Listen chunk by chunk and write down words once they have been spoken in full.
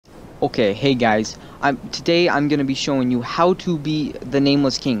Okay, hey guys, today I'm gonna be showing you how to be the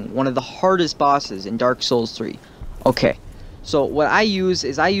Nameless King, one of the hardest bosses in Dark Souls 3. Okay, so what I use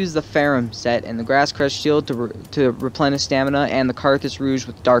is the Farum set and the Grass Crest Shield to replenish stamina, and the Carthus Rouge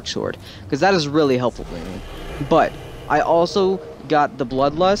with Dark Sword, because that is really helpful for me. But I also got the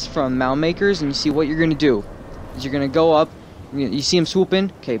Bloodlust from Mound Makers, and you see what you're gonna do is you're gonna go up, you see him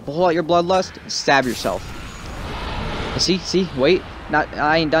swooping. Okay, pull out your Bloodlust, stab yourself. See, wait.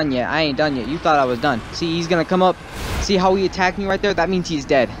 I ain't done yet. You thought I was done. See, he's gonna come up. See how he attacked me right there? That means he's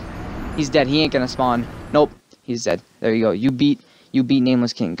dead. He's dead. He ain't gonna spawn. Nope. He's dead. There you go. You beat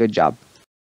Nameless King. Good job.